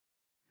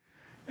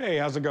Hey,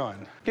 how's it going?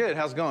 Good,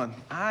 how's it going?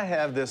 I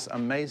have this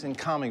amazing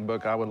comic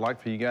book I would like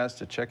for you guys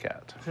to check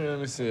out. Here, let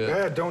me see it.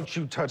 Yeah, don't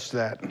you touch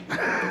that.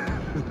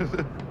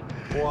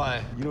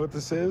 Why? You know what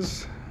this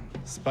is?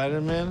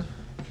 Spider-Man?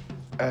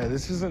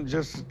 This isn't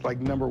just like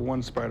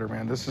 #1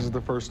 Spider-Man. This is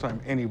the first time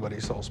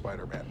anybody saw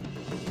Spider-Man.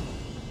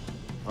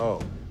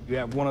 Oh. You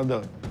have one of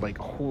the like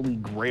holy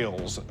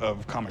grails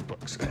of comic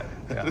books.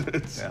 Yeah,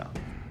 yeah.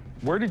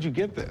 Where did you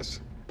get this?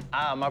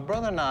 My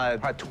brother and I,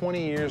 probably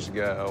 20 years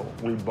ago,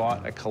 we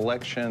bought a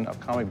collection of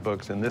comic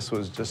books, and this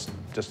was just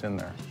in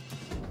there.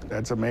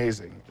 That's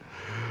amazing.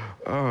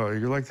 Oh,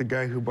 you're like the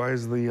guy who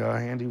buys the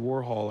Andy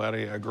Warhol at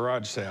a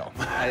garage sale.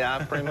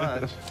 Yeah, pretty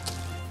much.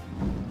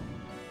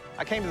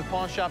 I came to the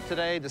pawn shop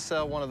today to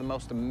sell one of the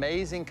most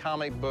amazing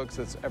comic books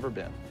that's ever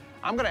been.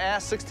 I'm gonna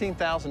ask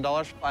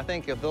 $16,000. I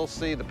think if they'll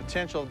see the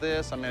potential of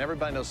this, I mean,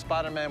 everybody knows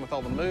Spider-Man with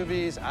all the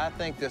movies. I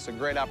think this is a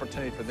great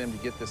opportunity for them to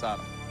get this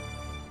item.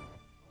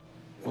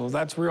 Well, if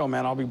that's real,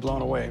 man, I'll be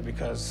blown away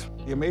because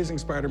The Amazing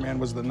Spider-Man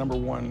was the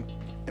 #1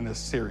 in the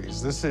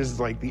series. This is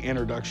like the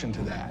introduction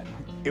to that.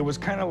 It was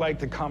kind of like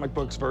the comic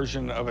books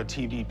version of a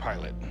TV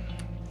pilot.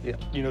 Yeah.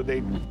 You know,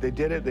 they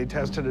did it, they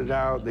tested it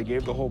out, they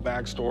gave the whole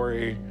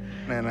backstory,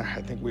 and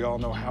I think we all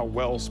know how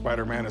well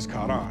Spider-Man has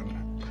caught on.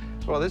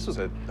 Well, this was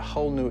a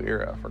whole new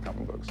era for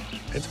comic books.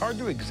 It's hard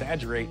to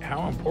exaggerate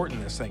how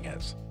important this thing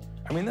is.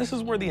 I mean, this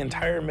is where the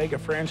entire mega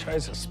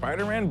franchise of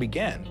Spider-Man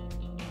began.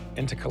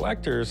 And to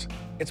collectors,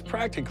 it's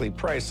practically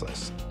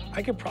priceless.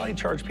 I could probably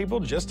charge people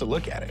just to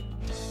look at it.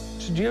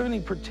 So do you have any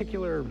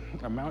particular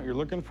amount you're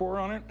looking for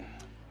on it?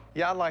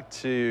 Yeah, I'd like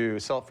to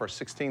sell it for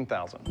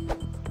 $16,000.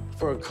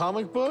 For a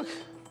comic book?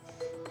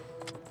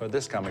 For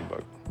this comic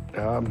book.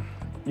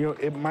 You know,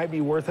 it might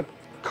be worth it.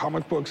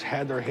 Comic books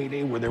had their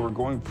heyday where they were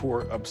going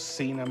for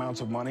obscene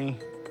amounts of money,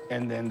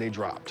 and then they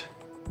dropped.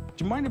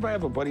 Do you mind if I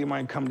have a buddy of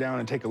mine come down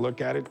and take a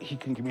look at it? He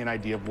can give me an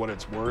idea of what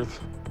it's worth.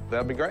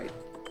 That'd be great.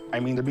 I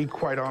mean, to be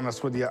quite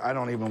honest with you, I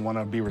don't even want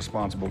to be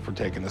responsible for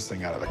taking this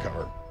thing out of the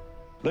cover.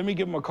 Let me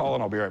give him a call,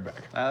 and I'll be right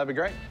back. That'd be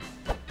great.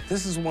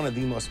 This is one of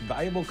the most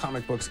valuable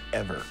comic books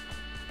ever,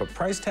 but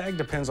price tag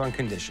depends on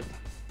condition.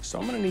 So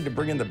I'm gonna need to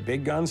bring in the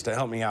big guns to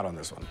help me out on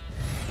this one.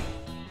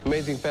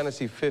 Amazing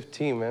Fantasy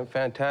 15, man,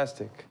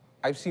 fantastic.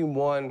 I've seen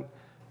one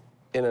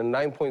in a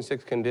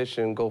 9.6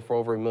 condition go for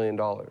over $1 million.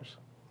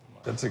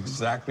 That's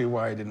exactly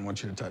why I didn't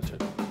want you to touch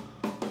it.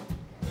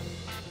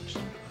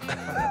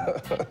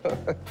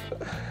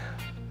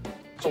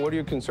 So what are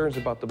your concerns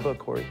about the book,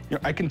 Corey? You know,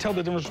 I can tell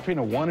the difference between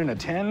a 1 and a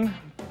 10,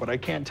 but I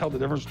can't tell the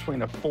difference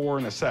between a 4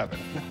 and a 7.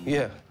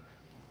 Yeah.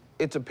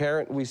 It's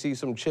apparent we see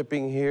some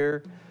chipping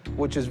here,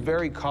 which is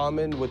very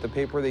common with the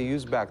paper they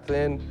used back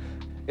then.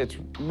 It's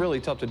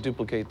really tough to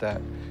duplicate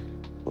that.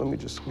 Let me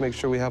just make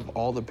sure we have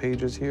all the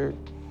pages here.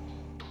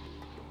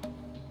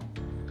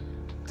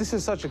 This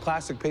is such a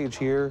classic page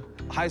here.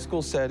 High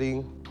school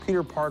setting,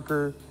 Peter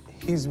Parker.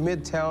 He's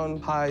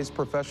Midtown High's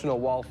professional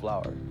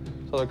wallflower.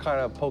 So they're kind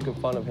of poking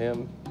fun of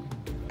him.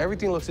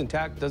 Everything looks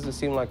intact. Doesn't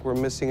seem like we're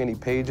missing any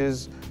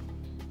pages.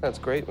 That's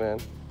great, man.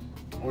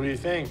 What do you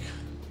think?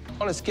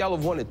 On a scale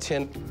of 1 to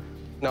 10,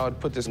 now I'd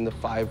put this in the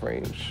 5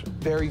 range.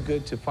 Very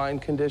good to fine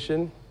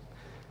condition.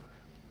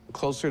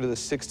 Closer to the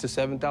 $6,000 to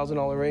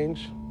 $7,000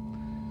 range.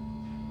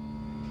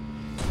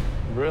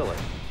 Really?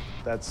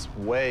 That's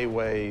way,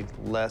 way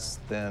less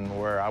than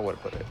where I would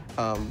put it.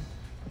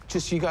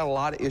 Just you got a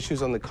lot of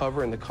issues on the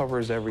cover, and the cover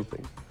is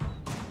everything.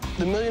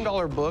 The $1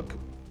 million book,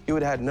 you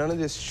would have had none of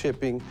this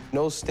shipping,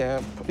 no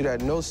stamp, you'd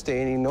had no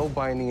staining, no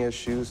binding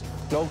issues,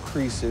 no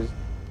creases.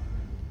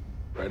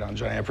 Right on,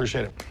 Johnny. I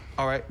appreciate it.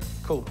 All right,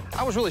 cool.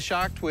 I was really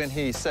shocked when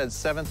he said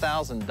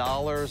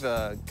 $7,000.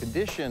 The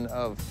condition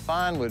of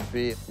fine would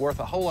be worth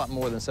a whole lot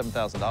more than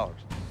 $7,000.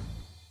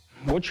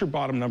 What's your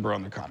bottom number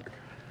on the comic?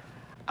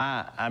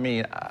 I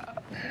mean,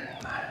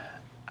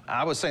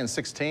 I was saying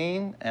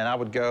 16, and I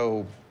would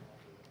go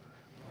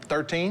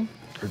 13.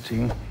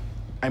 13?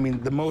 I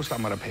mean, the most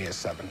I'm gonna pay is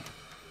 7.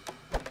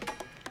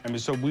 I mean,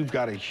 so we've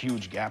got a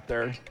huge gap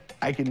there.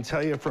 I can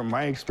tell you from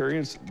my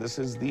experience, this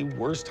is the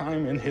worst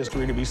time in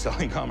history to be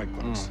selling comic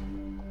books.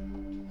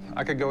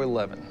 I could go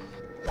 11.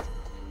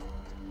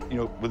 You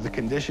know, with the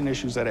condition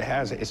issues that it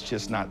has, it's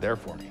just not there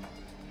for me.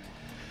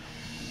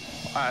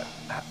 All right,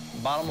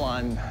 bottom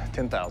line,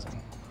 10,000.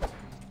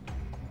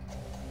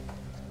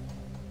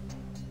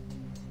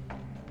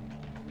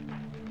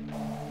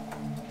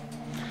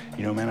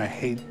 You know, man, I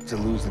hate to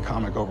lose the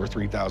comic over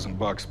 3,000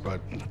 bucks, but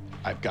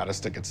I've got to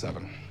stick at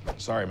 7.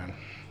 Sorry, man.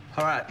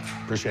 All right.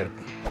 Appreciate it.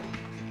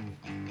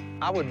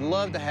 I would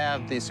love to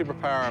have the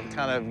superpower of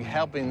kind of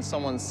helping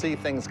someone see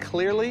things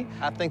clearly.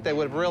 I think they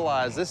would have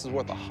realized this is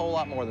worth a whole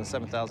lot more than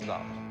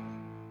 $7,000.